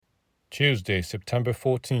Tuesday, September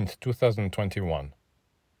 14th, 2021.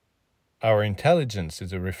 Our intelligence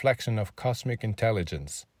is a reflection of cosmic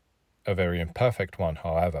intelligence, a very imperfect one,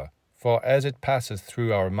 however, for as it passes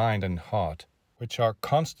through our mind and heart, which are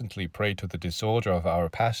constantly prey to the disorder of our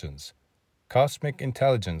passions, cosmic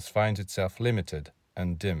intelligence finds itself limited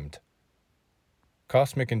and dimmed.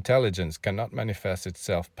 Cosmic intelligence cannot manifest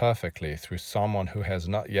itself perfectly through someone who has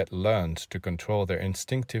not yet learned to control their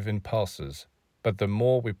instinctive impulses, but the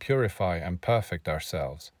more we purify and perfect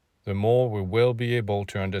ourselves, the more we will be able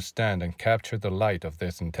to understand and capture the light of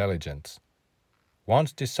this intelligence.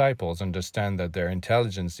 Once disciples understand that their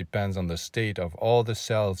intelligence depends on the state of all the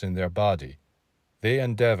cells in their body, they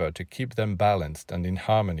endeavor to keep them balanced and in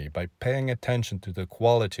harmony by paying attention to the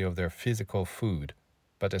quality of their physical food,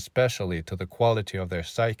 but especially to the quality of their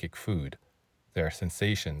psychic food, their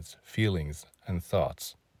sensations, feelings, and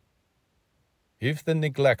thoughts. If they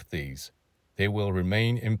neglect these, they will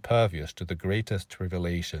remain impervious to the greatest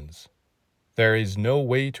revelations. There is no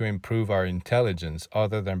way to improve our intelligence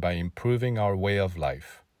other than by improving our way of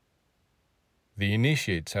life. The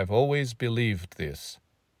initiates have always believed this,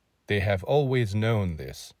 they have always known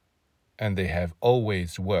this, and they have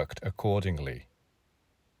always worked accordingly.